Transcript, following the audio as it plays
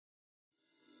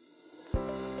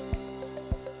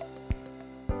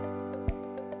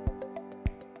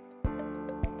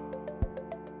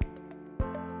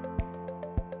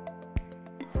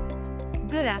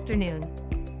Good afternoon.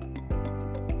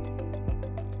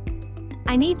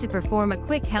 I need to perform a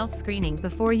quick health screening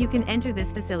before you can enter this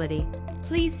facility.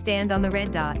 Please stand on the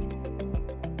red dot.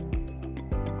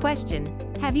 Question: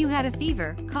 have you had a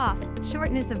fever, cough,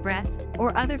 shortness of breath,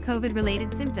 or other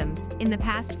COVID-related symptoms in the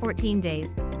past 14 days?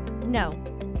 No.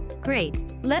 Great.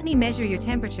 Let me measure your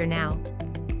temperature now.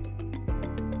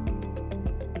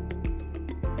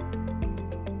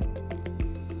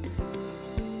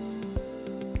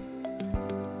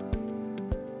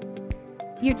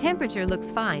 Your temperature looks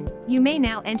fine. You may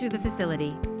now enter the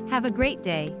facility. Have a great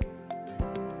day.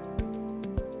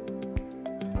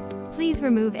 Please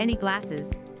remove any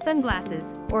glasses, sunglasses,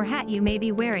 or hat you may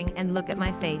be wearing and look at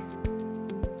my face.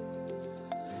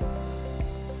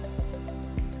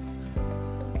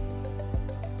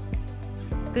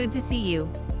 Good to see you.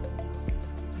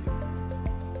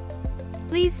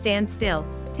 Please stand still,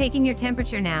 taking your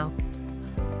temperature now.